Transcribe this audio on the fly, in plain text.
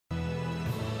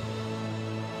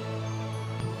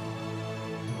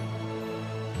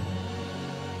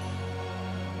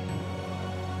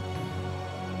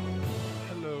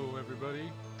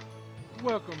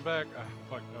Welcome back.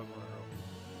 Fuck, that was my girl.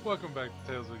 Welcome back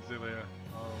to Tales of Xillia.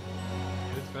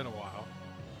 It's been a while.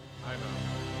 I know.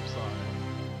 I'm sorry.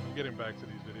 I'm getting back to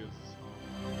these videos.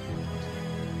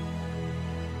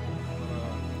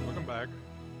 But, welcome back.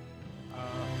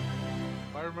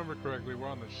 If I remember correctly, we're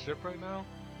on the ship right now.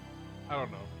 I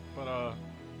don't know. But, how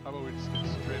about we just get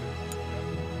straight into it?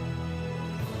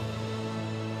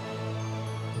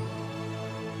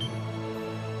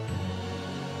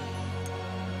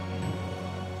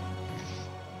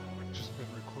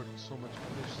 So much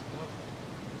other stuff.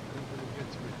 I didn't really get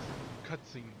to it.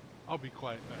 Cutscene. I'll be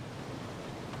quiet now.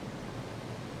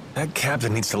 That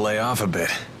captain needs to lay off a bit.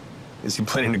 Is he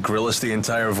planning to grill us the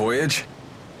entire voyage?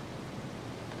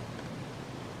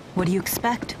 What do you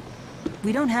expect?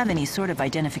 We don't have any sort of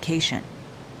identification.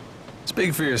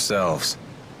 Speak for yourselves.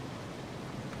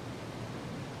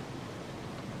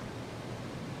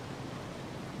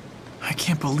 I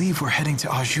can't believe we're heading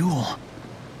to Azul.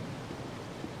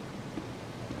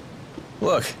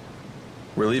 Look,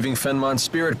 we're leaving Fenmont's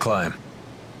Spirit Climb.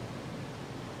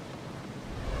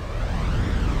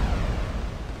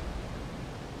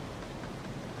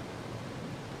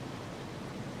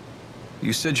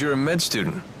 You said you're a med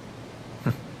student.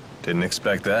 Didn't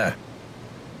expect that.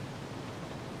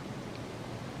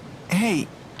 Hey,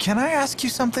 can I ask you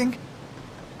something?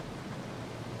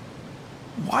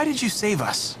 Why did you save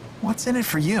us? What's in it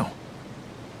for you?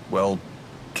 Well,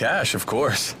 cash, of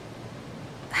course.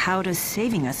 How does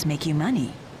saving us make you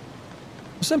money?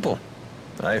 Simple.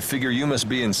 I figure you must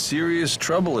be in serious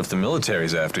trouble if the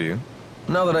military's after you.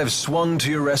 Now that I've swung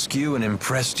to your rescue and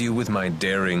impressed you with my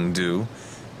daring do,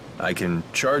 I can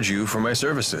charge you for my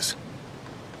services.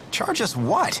 Charge us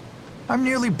what? I'm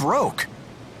nearly broke.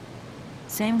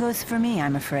 Same goes for me,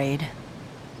 I'm afraid.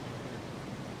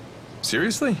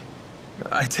 Seriously?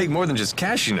 I take more than just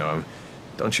cash, you know.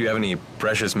 Don't you have any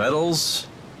precious metals?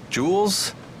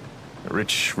 Jewels?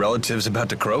 Rich relatives about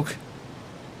to croak?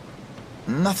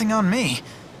 Nothing on me.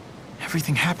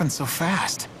 Everything happened so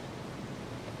fast.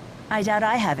 I doubt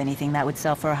I have anything that would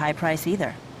sell for a high price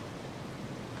either.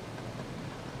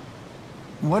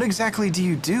 What exactly do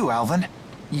you do, Alvin?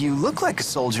 You look like a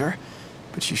soldier,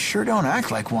 but you sure don't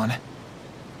act like one.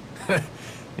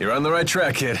 You're on the right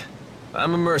track, kid.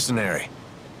 I'm a mercenary.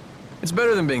 It's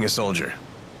better than being a soldier.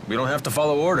 We don't have to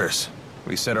follow orders.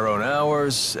 We set our own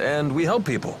hours, and we help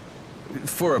people.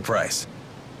 For a price.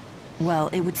 Well,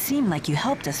 it would seem like you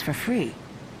helped us for free.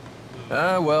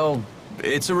 Well,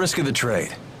 it's a risk of the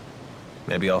trade.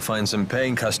 Maybe I'll find some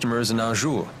paying customers in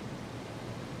Azul.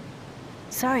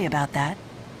 Sorry about that.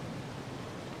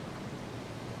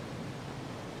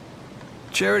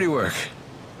 Charity work.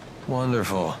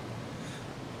 Wonderful.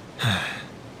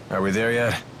 Are we there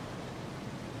yet?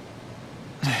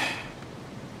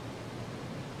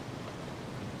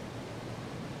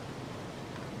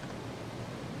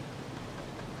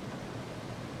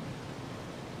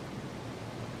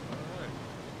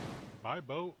 Bye,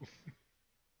 boat.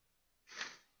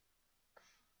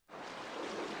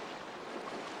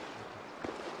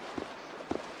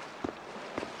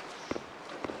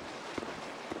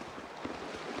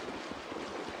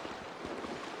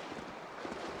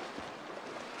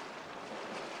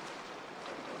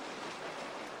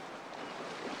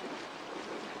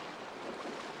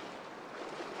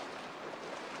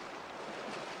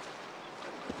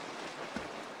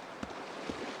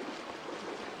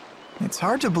 It's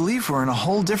hard to believe we're in a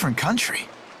whole different country,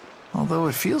 although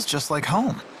it feels just like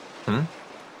home.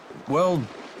 Well,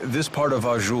 this part of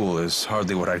Azul is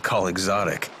hardly what I'd call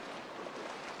exotic.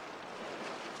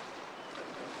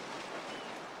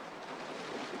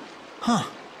 Huh.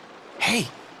 Hey,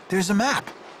 there's a map.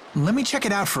 Let me check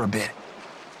it out for a bit.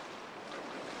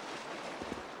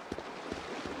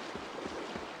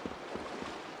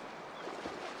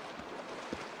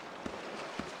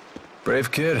 Brave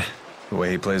kid. The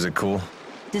way he plays it cool.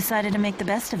 Decided to make the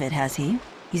best of it, has he?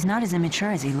 He's not as immature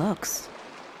as he looks.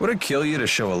 Would it kill you to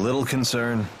show a little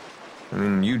concern? I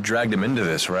mean, you dragged him into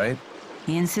this, right?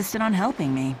 He insisted on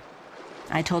helping me.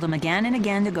 I told him again and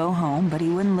again to go home, but he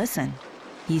wouldn't listen.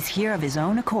 He's here of his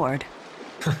own accord.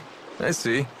 I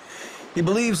see. He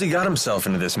believes he got himself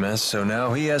into this mess, so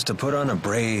now he has to put on a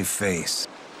brave face.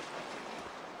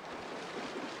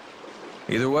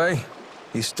 Either way,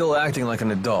 he's still acting like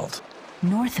an adult.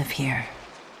 North of here.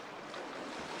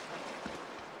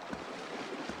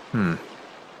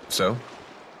 So?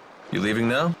 You leaving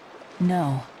now?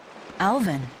 No.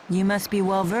 Alvin, you must be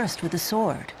well versed with the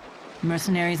sword.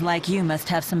 Mercenaries like you must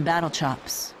have some battle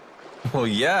chops. Well,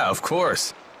 yeah, of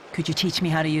course. Could you teach me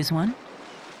how to use one?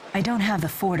 I don't have the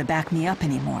four to back me up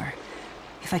anymore.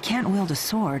 If I can't wield a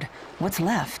sword, what's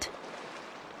left?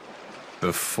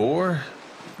 Before?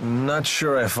 Not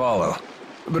sure I follow.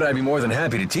 But I'd be more than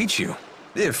happy to teach you.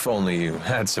 If only you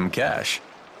had some cash.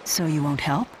 So you won't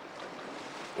help?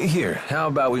 Here, how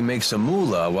about we make some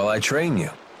moolah while I train you?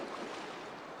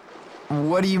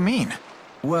 What do you mean?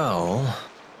 Well,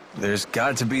 there's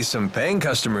got to be some paying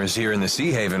customers here in the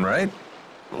Sea Haven, right?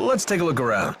 Let's take a look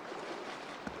around.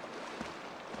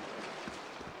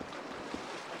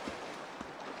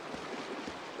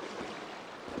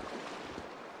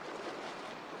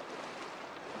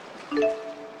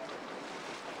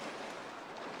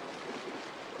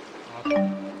 Awesome.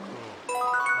 Cool.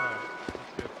 Alright,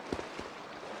 let's get...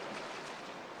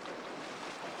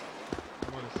 I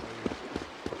want to see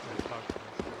if I talk to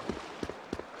this guy.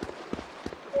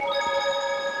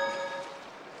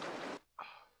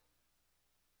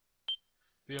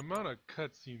 The amount of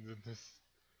cutscenes in this...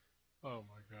 Oh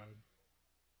my god.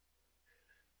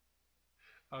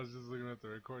 I was just looking at the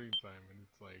recording time and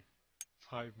it's like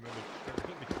 5 minutes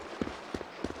already.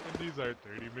 And these are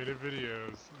 30-minute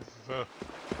videos. This is a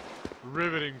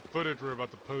riveting footage we're about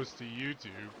to post to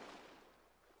YouTube.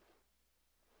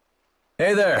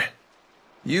 Hey there.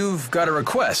 You've got a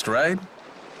request, right?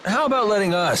 How about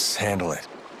letting us handle it?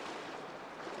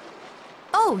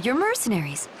 Oh, you're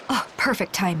mercenaries. Oh,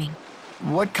 perfect timing.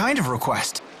 What kind of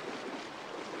request?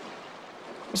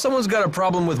 Someone's got a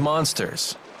problem with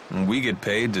monsters, and we get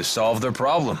paid to solve their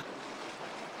problem.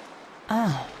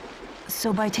 Oh.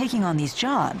 So by taking on these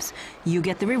jobs, you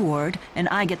get the reward and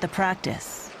I get the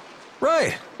practice.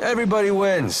 Right. Everybody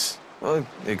wins. Well,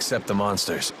 except the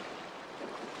monsters.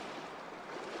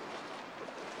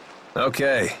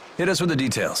 Okay, hit us with the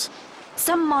details.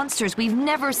 Some monsters we've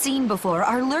never seen before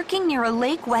are lurking near a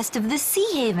lake west of the Sea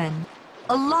Haven.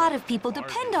 A lot of people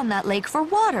depend on that lake for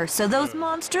water, so those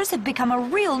monsters have become a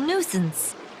real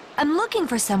nuisance. I'm looking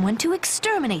for someone to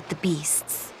exterminate the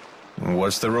beasts.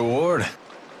 What's the reward?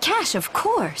 Cash, of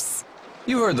course.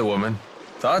 You heard the woman.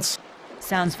 Thoughts?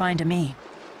 Sounds fine to me.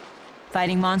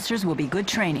 Fighting monsters will be good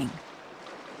training.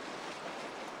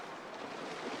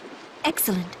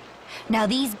 Excellent. Now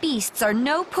these beasts are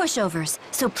no pushovers,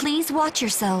 so please watch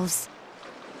yourselves.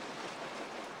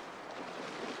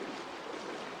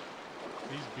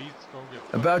 These beats gonna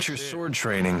get About your shit. sword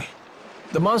training.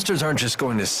 The monsters aren't just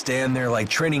going to stand there like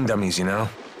training dummies, you know?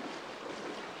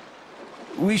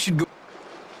 We should go...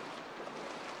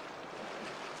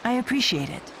 I appreciate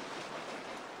it.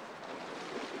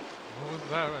 What was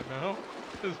that right now?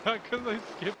 Is that because I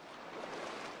skipped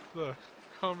the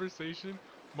conversation?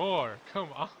 More, come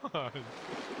on.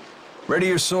 Ready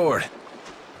your sword.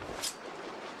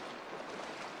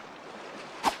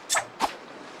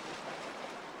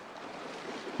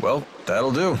 Well,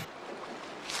 that'll do.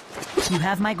 You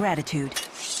have my gratitude.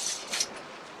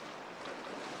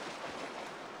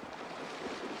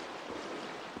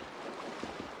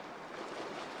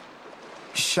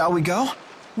 Shall we go?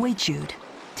 Wait, Jude.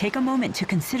 Take a moment to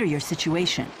consider your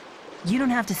situation. You don't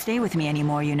have to stay with me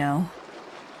anymore, you know.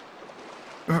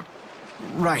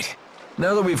 Right.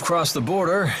 Now that we've crossed the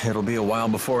border, it'll be a while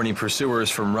before any pursuers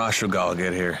from Rashugal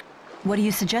get here. What are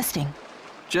you suggesting?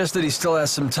 Just that he still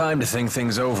has some time to think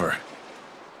things over.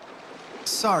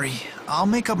 Sorry, I'll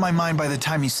make up my mind by the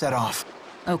time you set off.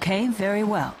 Okay, very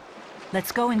well.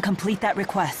 Let's go and complete that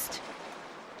request.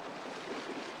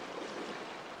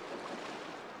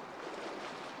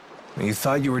 You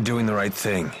thought you were doing the right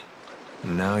thing.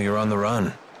 Now you're on the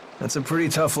run. That's a pretty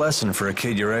tough lesson for a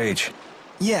kid your age.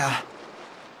 Yeah,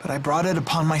 but I brought it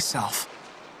upon myself.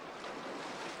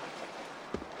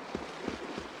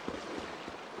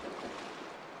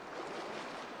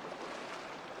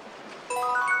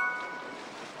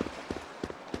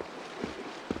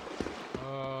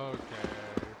 Okay.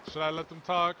 Should I let them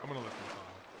talk? I'm gonna let them talk.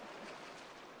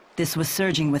 This was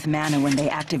surging with mana when they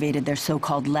activated their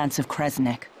so-called Lance of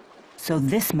Kresnik. So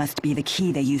this must be the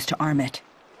key they used to arm it.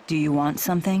 Do you want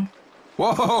something?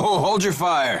 Whoa, hold your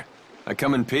fire. I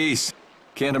come in peace.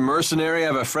 Can't a mercenary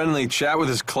have a friendly chat with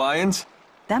his clients?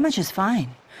 That much is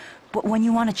fine. But when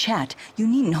you want to chat, you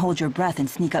needn't hold your breath and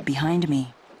sneak up behind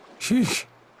me. Sheesh.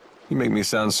 You make me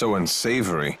sound so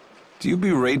unsavory. Do you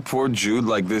berate poor Jude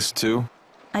like this too?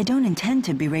 I don't intend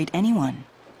to berate anyone.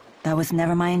 That was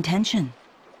never my intention.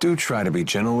 Do try to be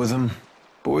gentle with him.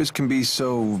 Boys can be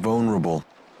so vulnerable.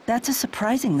 That's a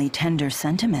surprisingly tender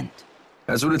sentiment.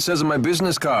 That's what it says on my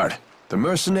business card. The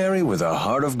mercenary with a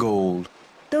heart of gold.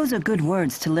 Those are good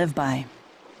words to live by.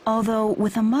 Although,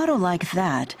 with a motto like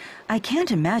that, I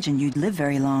can't imagine you'd live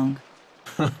very long.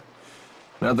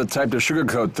 Not the type to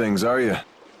sugarcoat things, are you? You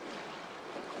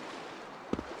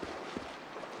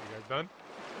guys done?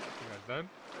 You guys done?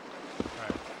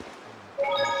 Alright.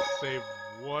 I'm gonna save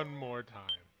one more time.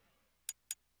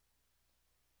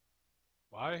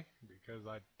 Why? Because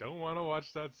I don't want to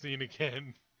watch that scene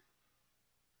again.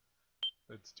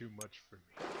 That's too much for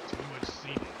me. Too much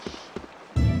scenage.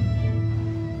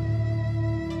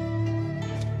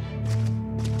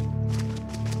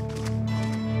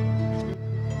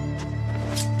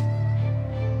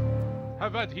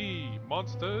 Have at ye,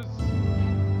 monsters!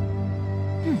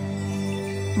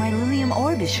 My Lilium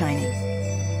orb is shining.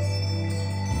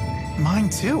 Mine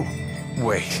too.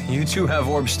 Wait, you two have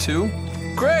orbs too?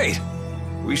 Great!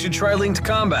 We should try linked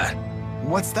combat.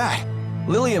 What's that?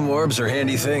 Lilium orbs are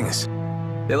handy things.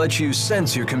 They let you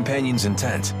sense your companion's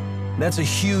intent. That's a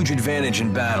huge advantage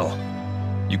in battle.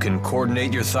 You can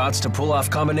coordinate your thoughts to pull off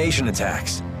combination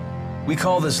attacks. We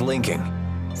call this linking.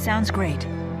 Sounds great,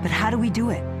 but how do we do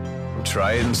it?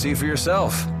 Try it and see for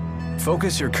yourself.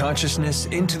 Focus your consciousness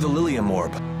into the Lilium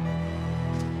orb.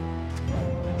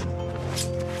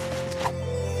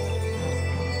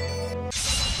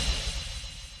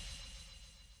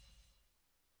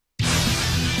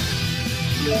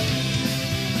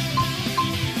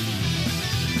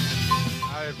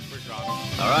 I've forgotten.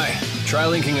 Alright, try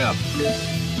linking up.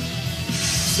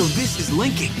 So this is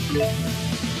linking.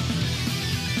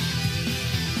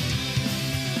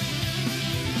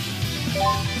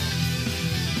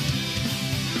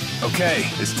 Okay,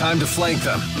 it's time to flank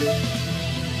them.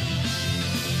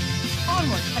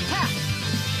 Onward, attack!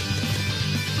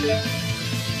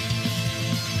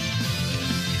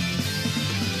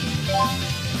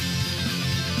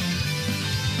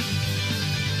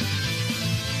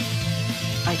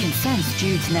 I can sense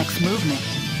Jude's next movement.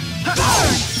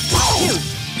 Jude!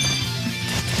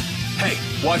 Hey,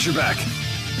 watch your back.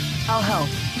 I'll help.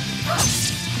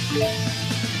 Yeah.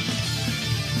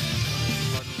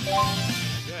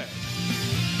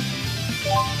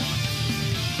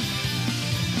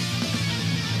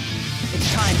 It's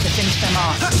time to finish them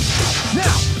off.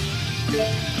 Now!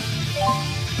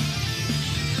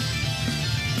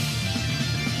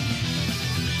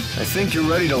 I think you're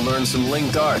ready to learn some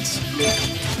linked arts. Jude!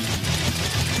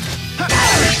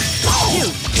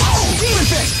 Demon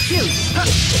Fist! Jude!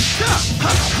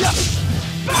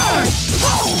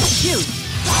 Jude!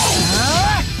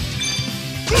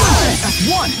 Demon Fist! That's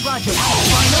one! Roger!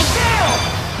 Final kill!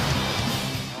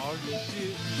 Oh shit.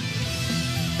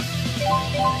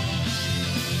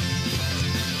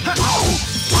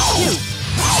 Jude!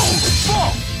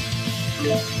 Fall!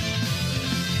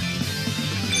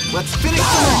 Let's finish them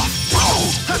off!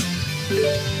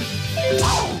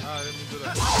 I didn't mean to do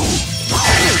that.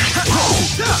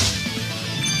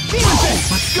 Demon Fist!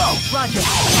 Let's go! Roger!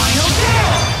 Final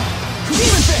kill!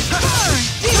 Demon Fist!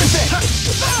 Demon Fist!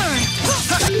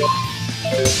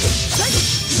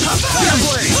 Fire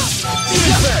Blade!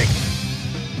 Demon Fist!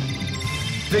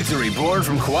 Victory born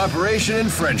from cooperation and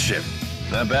friendship.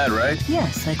 Not bad, right?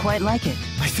 Yes, I quite like it.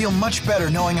 I feel much better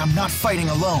knowing I'm not fighting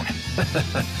alone.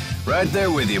 Right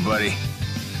there with you, buddy.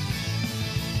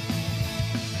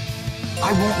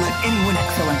 I won't let anyone...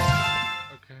 Excellent.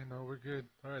 Okay, no, we're good.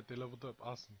 Alright, they leveled up.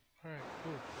 Awesome. Alright,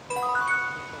 cool.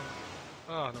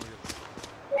 Oh, no, we got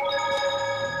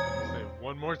say it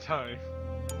one more time.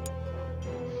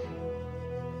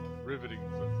 Riveting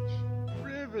footage.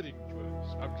 Riveting footage.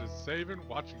 I'm just saving,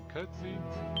 watching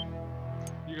cutscenes.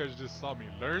 You guys just saw me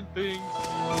learn things.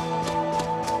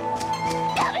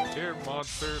 Here,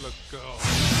 monster, let's go.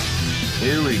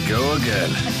 Here we go again.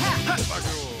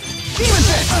 Demon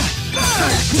Fist!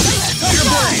 Fire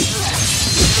Blade!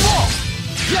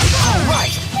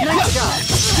 Alright! Nice job!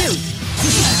 Jude!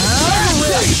 Fire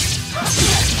Blade!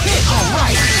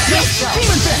 Alright!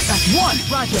 Demon Fist! That's one!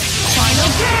 Roger! Final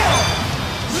kill!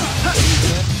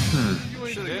 You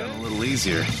ain't Should've dead. gone a little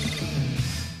easier.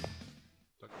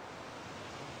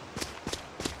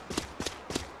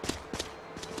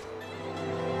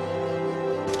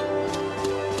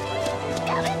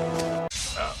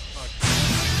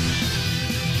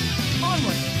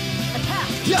 Onward! Attack!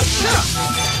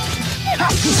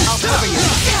 I'll cover you!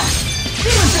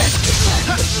 Demon Fist!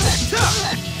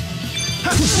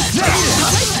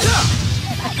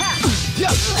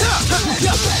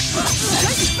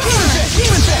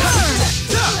 Demon Fist!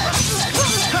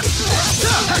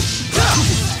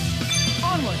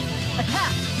 Onward!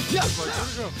 Attack!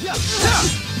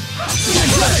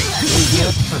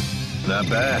 Not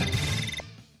bad.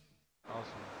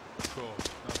 Awesome. Cool.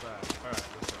 Not bad. Alright,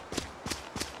 let's go.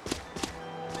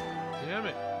 Damn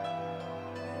it.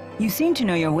 You seem to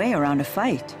know your way around a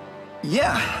fight.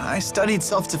 Yeah, I studied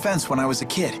self-defense when I was a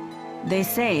kid. They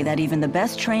say that even the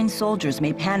best trained soldiers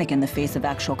may panic in the face of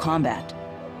actual combat.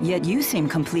 Yet you seem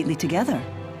completely together.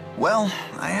 Well,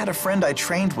 I had a friend I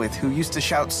trained with who used to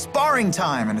shout "sparring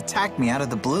time" and attack me out of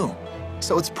the blue.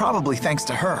 So it's probably thanks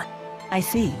to her. I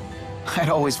see. I'd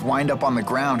always wind up on the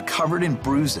ground covered in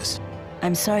bruises.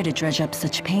 I'm sorry to dredge up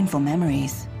such painful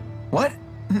memories. What?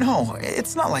 No,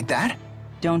 it's not like that.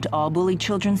 Don't all bullied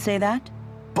children say that?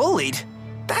 Bullied?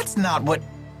 That's not what...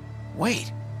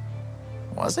 Wait.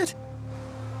 Was it?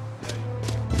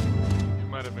 You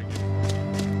might have been getting...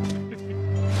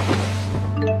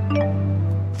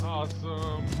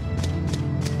 Awesome.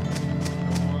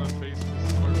 I want to face the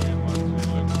scorpion once it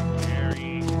looks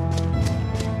scary.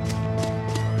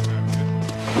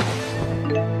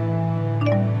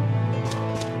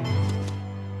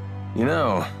 You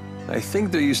know, I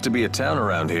think there used to be a town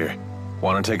around here.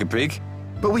 Want to take a peek?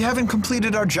 But we haven't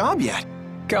completed our job yet.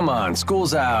 Come on,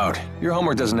 school's out. Your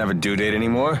homework doesn't have a due date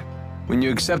anymore. When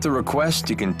you accept a request,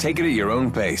 you can take it at your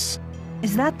own pace.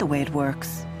 Is that the way it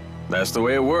works? That's the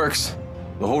way it works.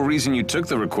 The whole reason you took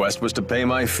the request was to pay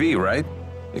my fee, right?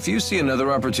 If you see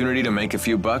another opportunity to make a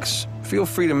few bucks, feel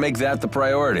free to make that the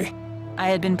priority. I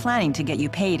had been planning to get you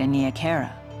paid in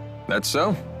Niakara. That's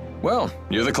so? Well,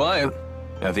 you're the client.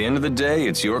 At the end of the day,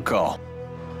 it's your call.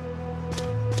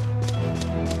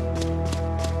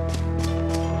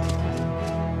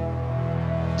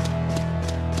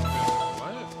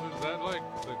 What? Was that like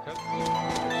the cutscene?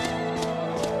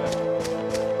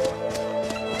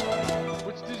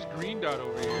 What's this green dot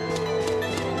over here?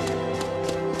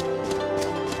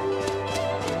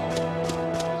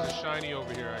 There's a shiny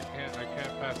over here. I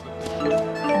can't pass it.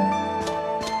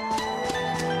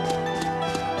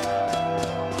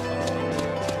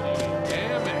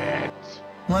 Damn it!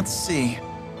 Let's see.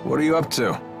 What are you up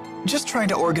to? Just trying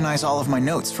to organize all of my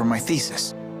notes for my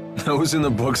thesis. Those in the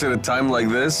books at a time like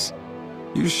this?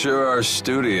 You sure are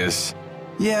studious.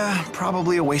 Yeah,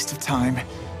 probably a waste of time.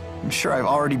 I'm sure I've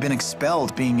already been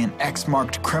expelled being an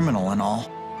X-marked criminal and all.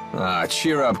 Ah,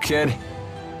 cheer up, kid.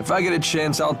 If I get a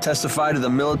chance, I'll testify to the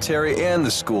military and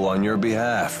the school on your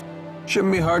behalf.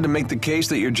 Shouldn't be hard to make the case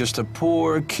that you're just a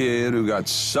poor kid who got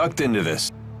sucked into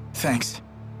this. Thanks.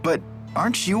 But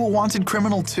aren't you a wanted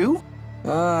criminal too?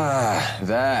 Ah,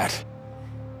 that.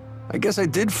 I guess I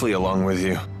did flee along with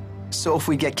you. So if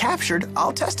we get captured,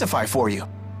 I'll testify for you.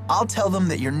 I'll tell them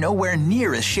that you're nowhere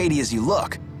near as shady as you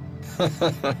look.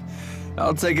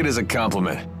 I'll take it as a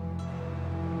compliment.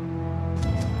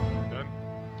 Done.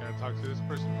 Can I talk to this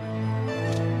person,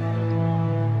 please?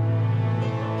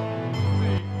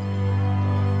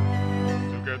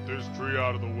 To get this tree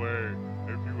out of the way,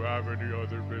 if you have any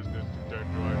other business to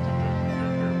tend to, I suggest you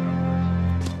get here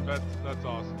members. That's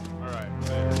awesome. Alright,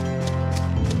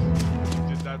 you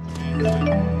did that to me.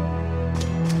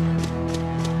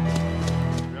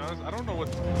 To be honest, I don't know what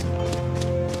to do. I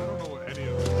don't know what any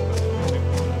of this stuff is.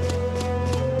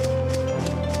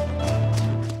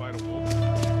 Should we fight a wolf?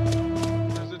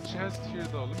 There's a chest here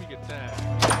though, let me get that.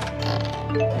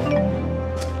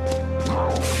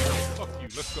 Fuck you,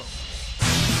 let's go.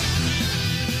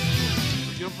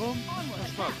 Forgive them?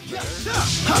 That's not fair.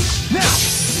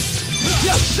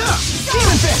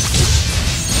 Demon Fist!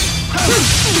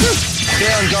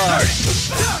 Stay on guard.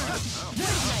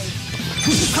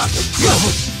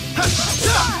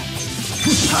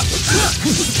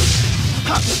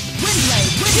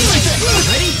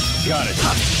 Got it.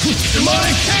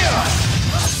 Demonic chaos!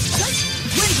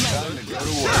 Time to go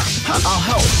to work. I'll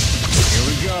help. Here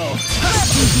we go.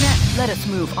 Let us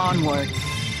move onward.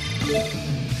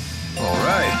 All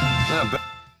right. Not bad.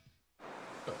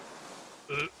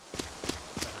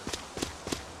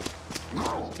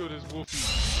 Let's kill this wolfie.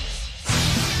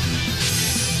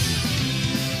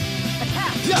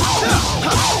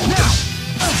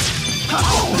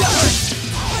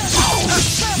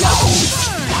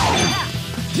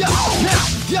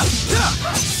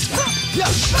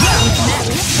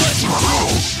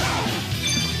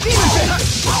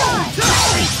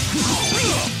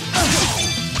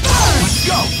 Let's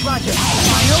go! Roger.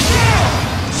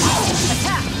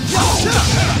 Attack!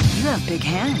 You have big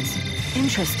hands.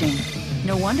 Interesting.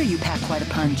 No wonder you pack quite a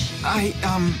punch.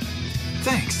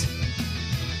 Thanks.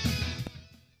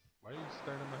 Why are you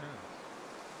staring at my hands?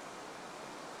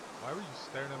 Why were you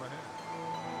staring at my hands?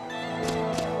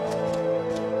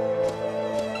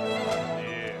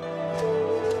 Yeah.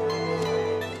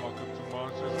 Walk up to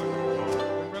monsters like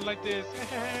a run like this.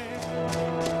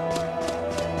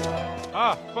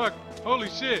 Ah, fuck. Holy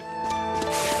shit.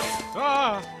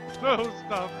 Ah, no,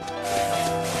 stop.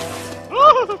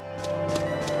 Ah!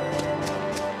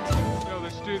 Yo,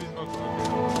 let's do these motherfuckers.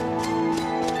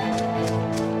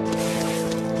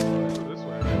 Go this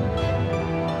way.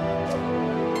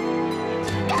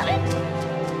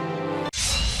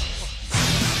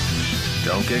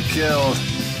 Don't get killed.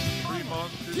 Three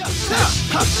monsters.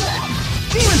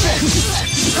 Demon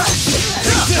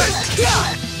Fist!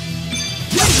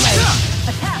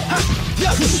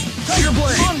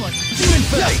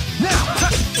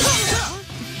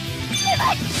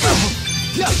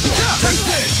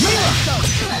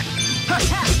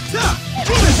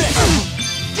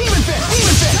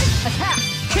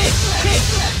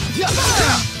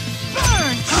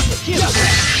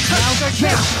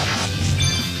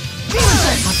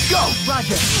 Let's go!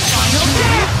 Roger!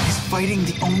 Is fighting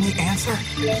the only answer?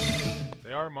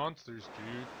 They are monsters,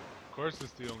 dude. Of course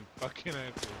it's the only fucking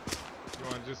answer. You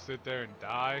wanna just sit there and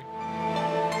die?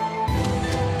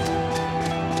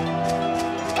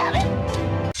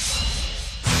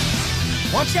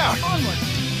 Watch out! Onward!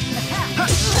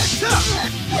 Attack!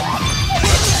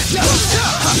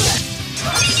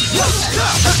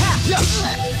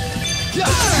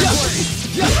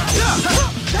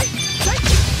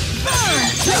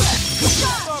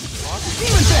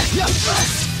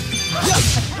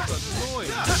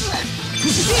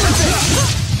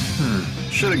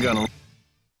 Should have gone a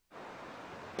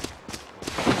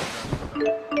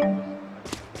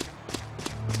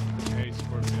Hey,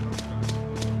 Scorpion.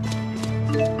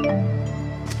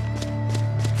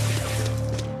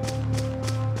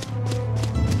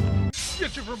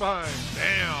 Get you from behind.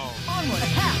 Damn. Onward!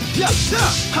 Attack!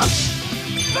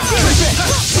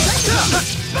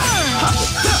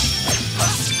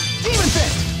 Demon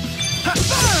Fist!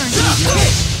 Burn!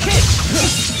 Hit!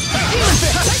 Demon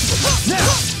Fist! Now!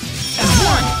 And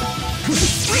one!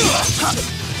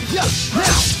 Now!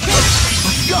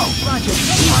 Let's go! Roger!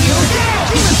 Final down!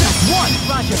 Demon Fist! One!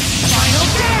 Roger! Final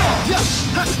down!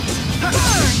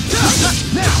 Burn!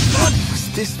 Now! Was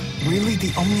this really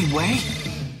the only way?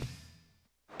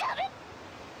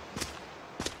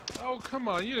 Oh, come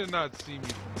on. You did not see me.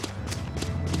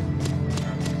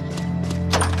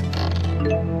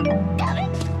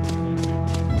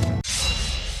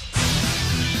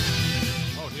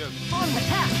 Oh, yes. On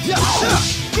attack!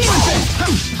 Demon Fist!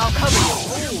 I'll cover you!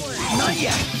 Not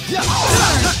yet!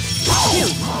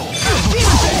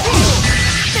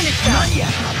 Finish that! Not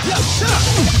yet!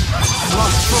 I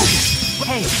lost focus!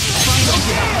 Hey! Final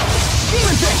down!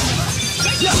 Demon Fist!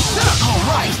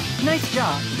 Alright! Nice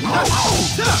job!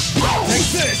 Take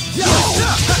this!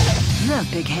 You have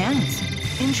big hands.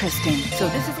 Interesting. So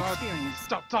this is experience.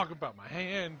 Stop talking about my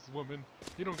hands, woman.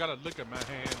 You don't gotta look at my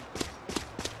hands.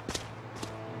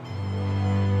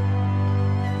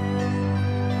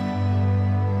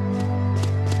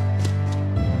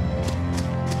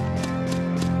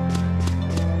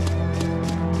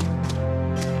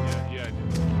 Yeah, I do.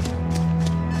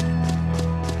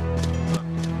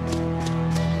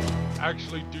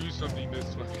 Actually do something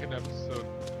this fucking episode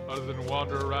other than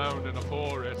wander around in a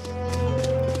forest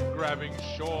grabbing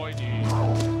shiny.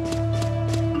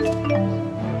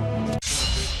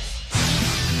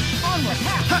 Onward!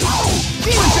 Attack!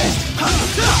 Demon Fist!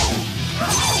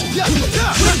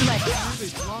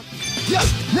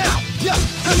 Now!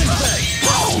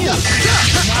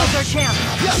 Now's our chance!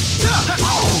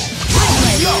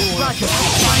 Roger!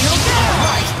 Final down!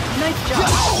 Right! Nice job!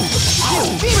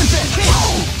 Demon Fist!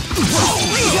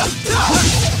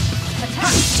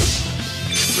 Attack!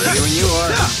 ready when you are.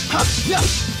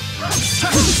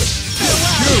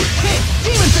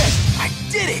 Demon Fist! I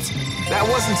did it! That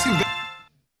wasn't too bad.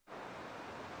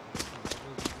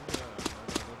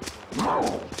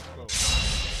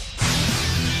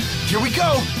 Here we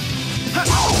go!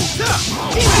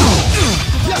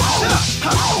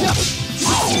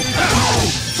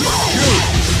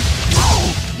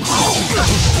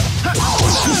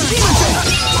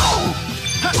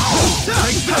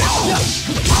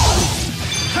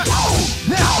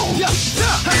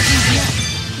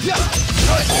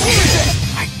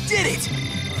 I did it!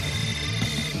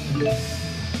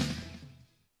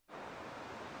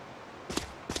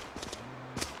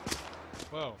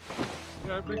 Well,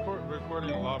 yeah, I've been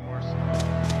recording a lot more.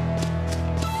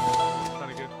 Trying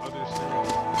to get other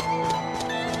series.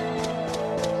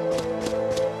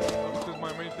 Because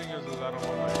my main thing is I don't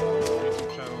want my YouTube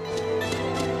channel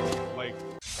to, like,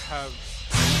 have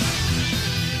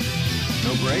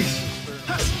No breaks?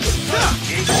 certain...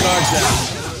 Guards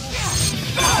out.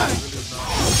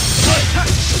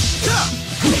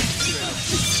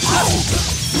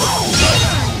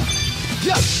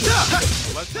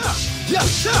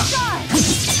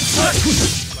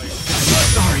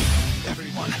 Sorry,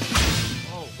 everyone.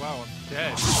 Oh, wow, I'm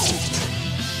dead.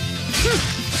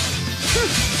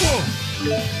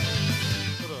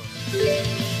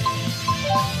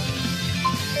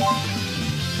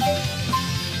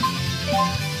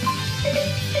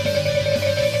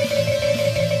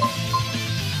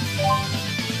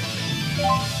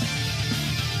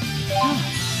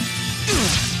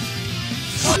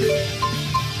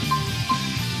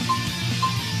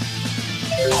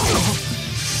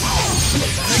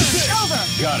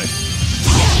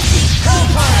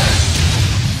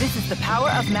 the power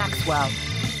of Maxwell.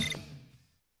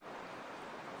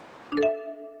 Okay,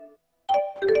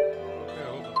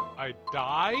 hold on. I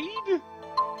died?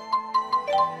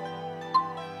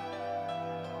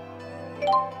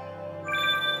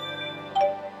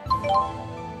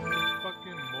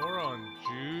 Fucking moron,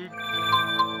 Jude.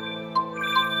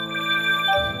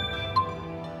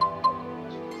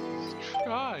 Jesus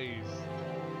Christ.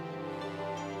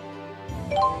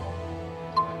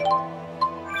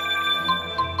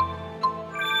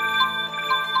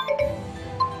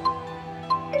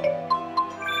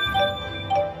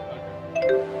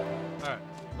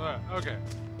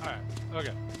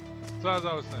 Okay. So as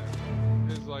I was saying,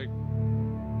 it's like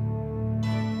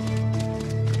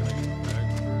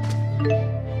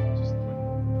just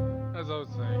as I was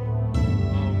saying,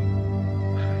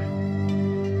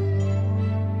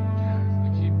 I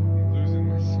keep losing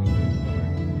myself.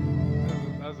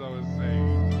 As I was saying,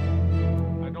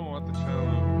 I don't want the channel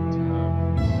to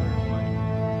have certain like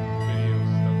video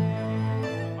stuff.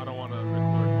 I don't want to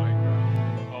record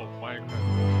Minecraft. Oh,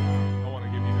 Minecraft. I want to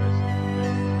give you guys something.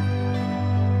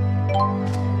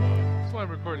 That's why I'm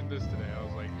recording this today. I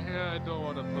was like, yeah, I don't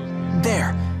want to post this.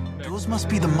 There! Those must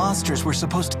be the monsters we're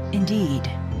supposed to... Indeed.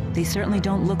 They certainly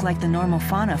don't look like the normal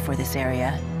fauna for this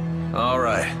area. All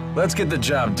right, let's get the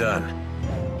job done.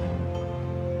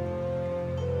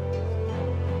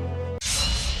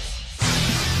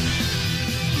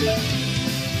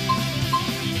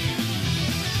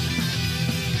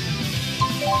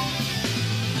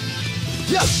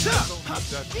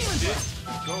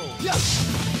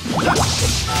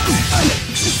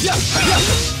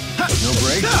 No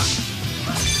break?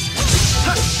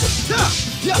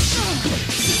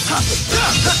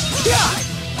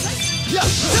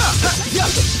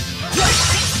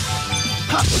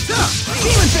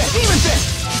 Demon Fist!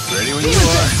 Ready when you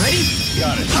are. Ready?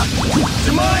 Got it.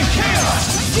 Demonic Chaos!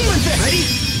 Demon Fist! Ready?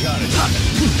 Got it.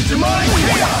 Demonic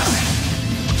Chaos!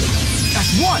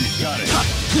 That's one! Got it.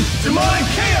 Demonic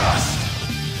Chaos!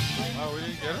 Oh, we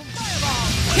didn't get him?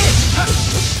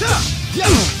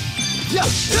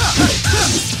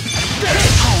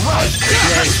 Alright!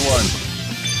 Nice one.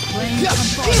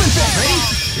 Demon Fist! Ready?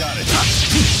 Got it.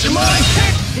 Demonic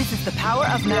Chaos! This is the power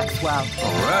of Maxwell.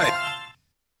 All right.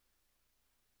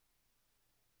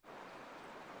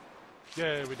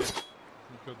 Yeah, we did.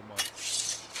 We killed them all.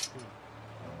 Cool.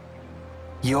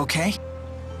 You okay?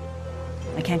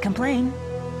 I can't complain.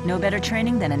 No better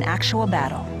training than an actual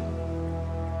battle.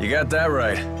 You got that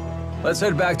right. Let's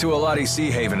head back to Alati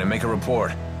Sea Haven and make a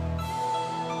report.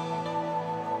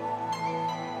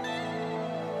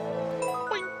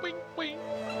 Boing, boing, boing.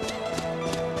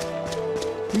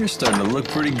 You're starting to look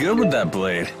pretty good with that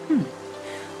blade.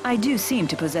 I do seem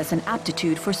to possess an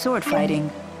aptitude for sword fighting.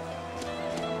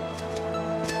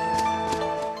 Alright,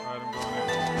 I'm going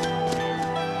in.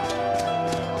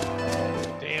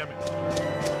 Damn it.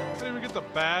 I didn't even get the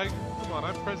bag. Come on,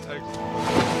 I pressed X.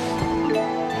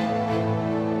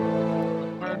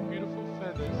 Acquired beautiful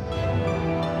feathers.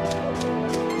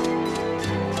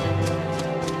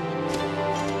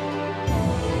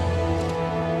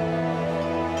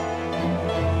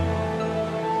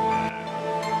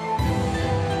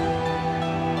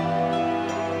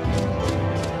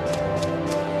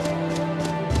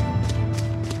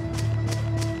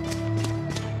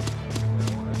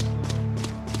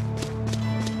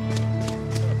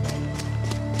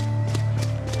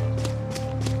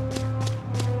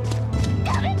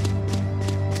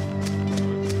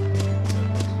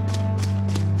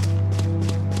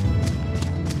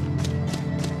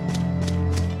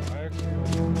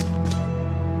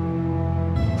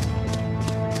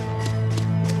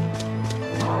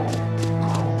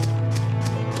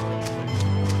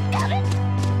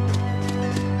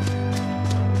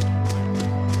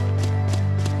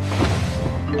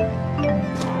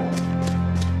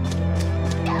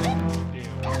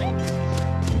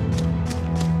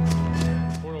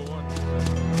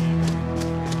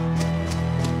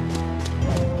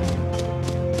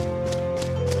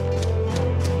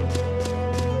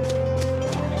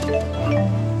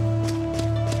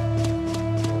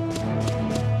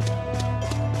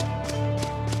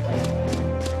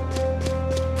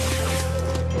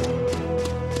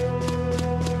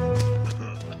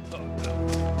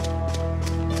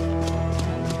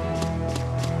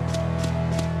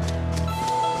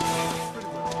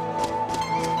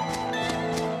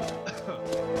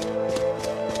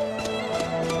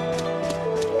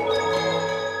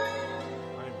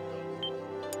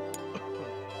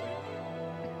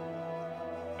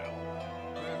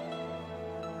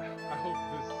 I hope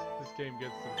this game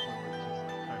gets to the point where it's just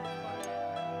like kind of like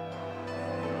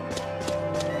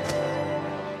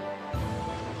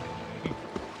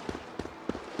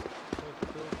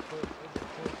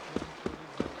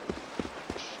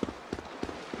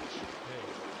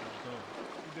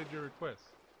your request.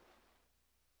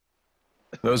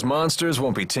 Those monsters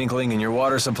won't be tinkling in your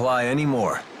water supply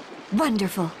anymore.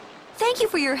 Wonderful. Thank you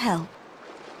for your help.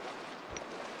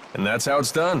 And that's how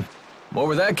it's done. More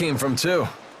where that came from, too.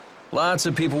 Lots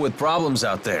of people with problems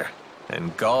out there.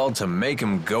 And gall to make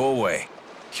them go away.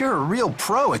 You're a real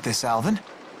pro at this, Alvin.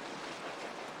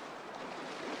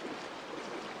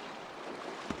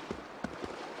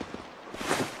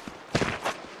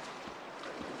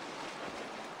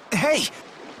 Hey!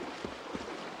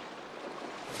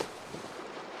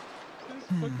 This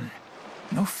fucking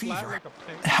No flat fever. like a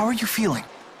penguin. How are you feeling?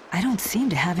 I don't seem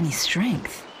to have any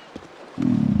strength.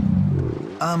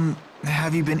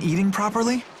 Have you been eating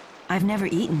properly? I've never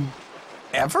eaten.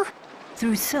 Ever?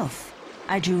 Through Sylph,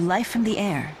 I drew life from the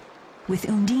air. With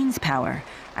Undine's power,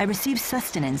 I received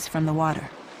sustenance from the water.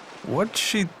 What's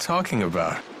she talking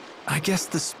about? I guess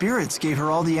the spirits gave her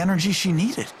all the energy she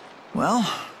needed.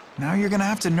 Well, now you're gonna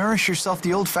have to nourish yourself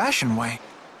the old-fashioned way.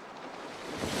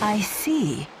 I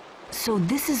see. So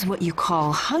this is what you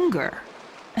call hunger.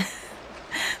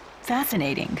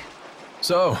 Fascinating.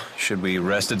 So, should we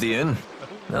rest at the inn?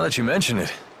 Now that you mention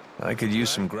it, I could use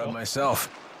some grub myself.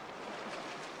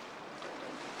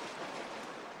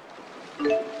 But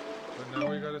now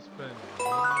we gotta spend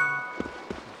money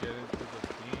to get into the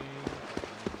thing.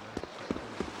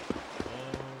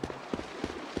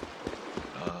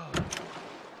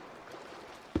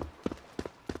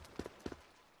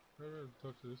 I gotta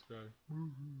talk to this guy.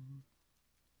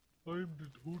 I'm the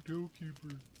hotel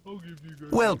keeper. I'll give you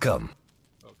guys. Welcome.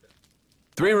 Okay.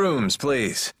 3 rooms,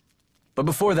 please. But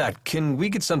before that, can we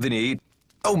get something to eat?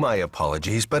 Oh, my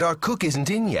apologies, but our cook isn't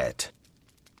in yet.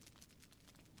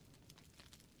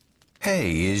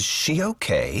 Hey, is she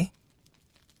okay?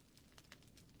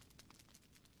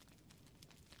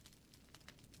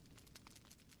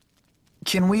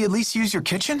 Can we at least use your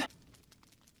kitchen?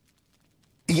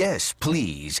 Yes,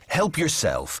 please, help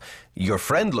yourself. Your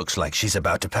friend looks like she's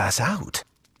about to pass out.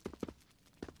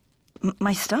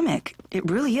 My stomach, it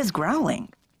really is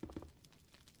growling.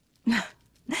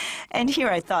 And here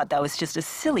I thought that was just a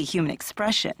silly human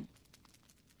expression.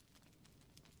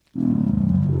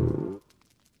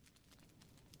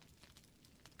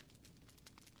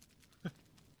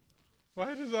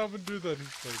 Why does Alvin do that?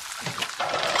 He's like...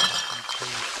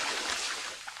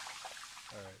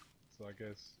 Alright, so I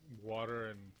guess water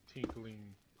and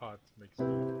tinkling pots make sense.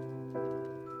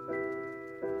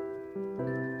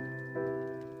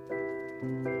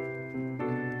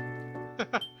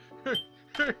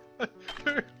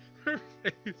 her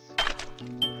face.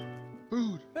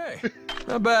 Food. Hey,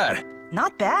 not bad.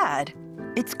 Not bad.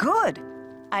 It's good.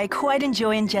 I quite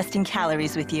enjoy ingesting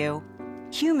calories with you.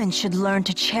 Humans should learn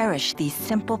to cherish these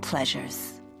simple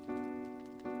pleasures.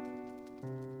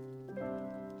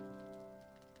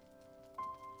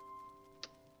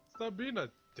 Stop being a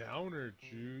downer,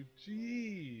 Jude.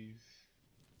 Jeez.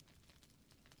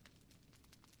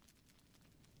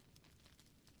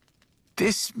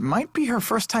 This might be her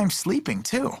first time sleeping,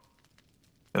 too.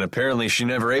 And apparently she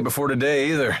never ate before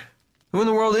today, either. Who in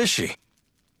the world is she?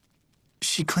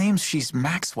 She claims she's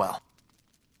Maxwell.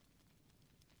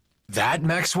 That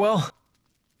Maxwell?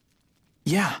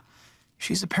 Yeah,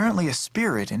 she's apparently a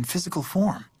spirit in physical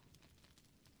form.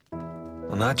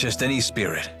 Well, not just any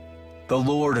spirit. The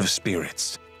Lord of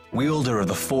Spirits. Wielder of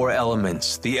the 4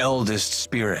 elements, the eldest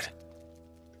spirit.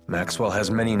 Maxwell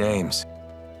has many names.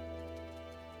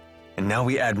 And now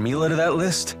we add Mila to that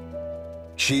list?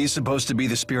 She's supposed to be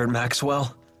the spirit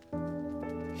Maxwell?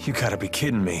 You gotta be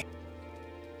kidding me.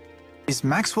 Is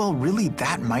Maxwell really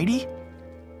that mighty?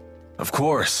 Of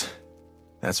course.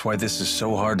 That's why this is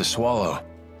so hard to swallow.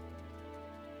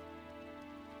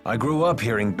 I grew up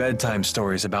hearing bedtime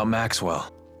stories about Maxwell.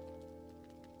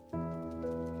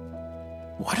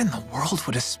 What in the world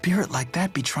would a spirit like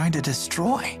that be trying to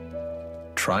destroy?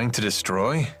 Trying to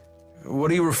destroy?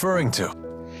 What are you referring to?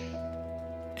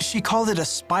 She called it a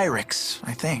Spyrix,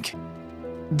 I think.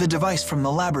 The device from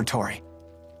the laboratory.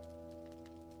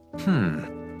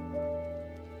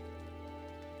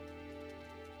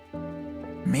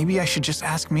 Maybe I should just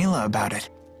ask Mila about it.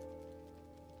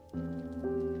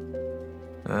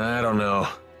 I don't know.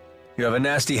 You have a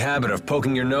nasty habit of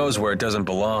poking your nose where it doesn't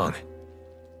belong.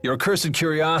 Your accursed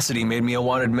curiosity made me a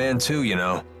wanted man too, you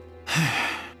know.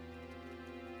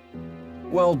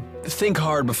 Well, think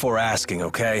hard before asking,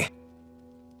 okay?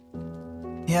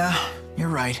 Yeah, you're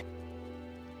right.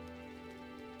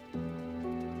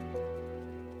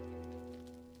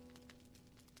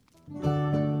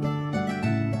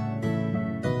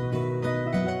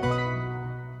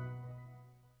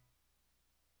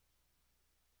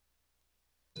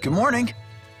 Good morning.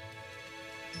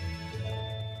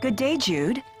 Good day,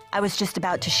 Jude. I was just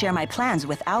about to share my plans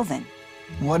with Alvin.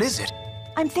 What is it?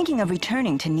 I'm thinking of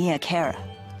returning to Nia Kara.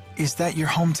 Is that your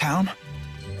hometown?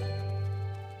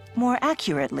 More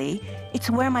accurately, it's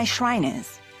where my shrine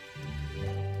is.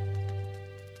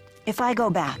 If I go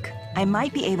back, I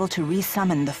might be able to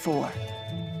resummon the Four.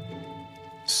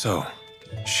 So,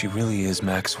 she really is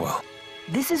Maxwell.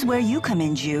 This is where you come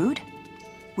in, Jude.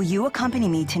 Will you accompany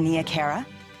me to Nia Kara?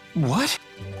 What?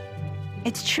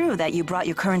 It's true that you brought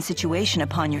your current situation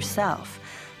upon yourself,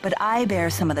 but I bear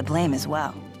some of the blame as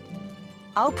well.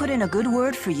 I'll put in a good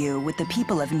word for you with the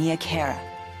people of Nia Kara.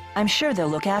 I'm sure they'll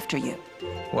look after you.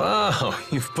 Wow,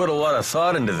 you've put a lot of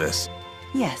thought into this.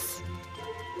 Yes.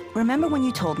 Remember when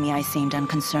you told me I seemed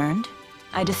unconcerned?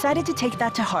 I decided to take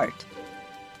that to heart.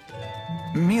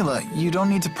 Mila, you don't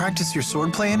need to practice your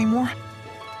swordplay anymore?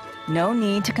 No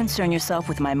need to concern yourself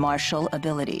with my martial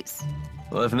abilities.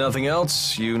 Well, if nothing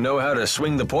else, you know how to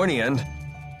swing the pointy end.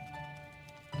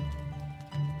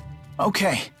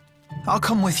 Okay, I'll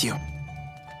come with you.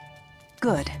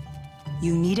 Good.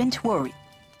 You needn't worry.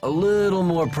 A little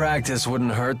more practice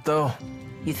wouldn't hurt, though.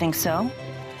 You think so?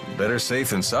 Better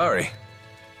safe than sorry.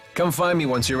 Come find me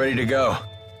once you're ready to go.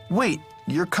 Wait,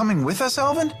 you're coming with us,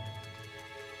 Alvin?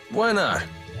 Why not?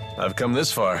 I've come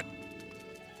this far.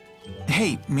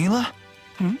 Hey, Mila?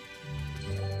 Hmm?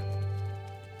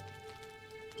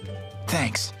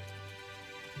 Thanks.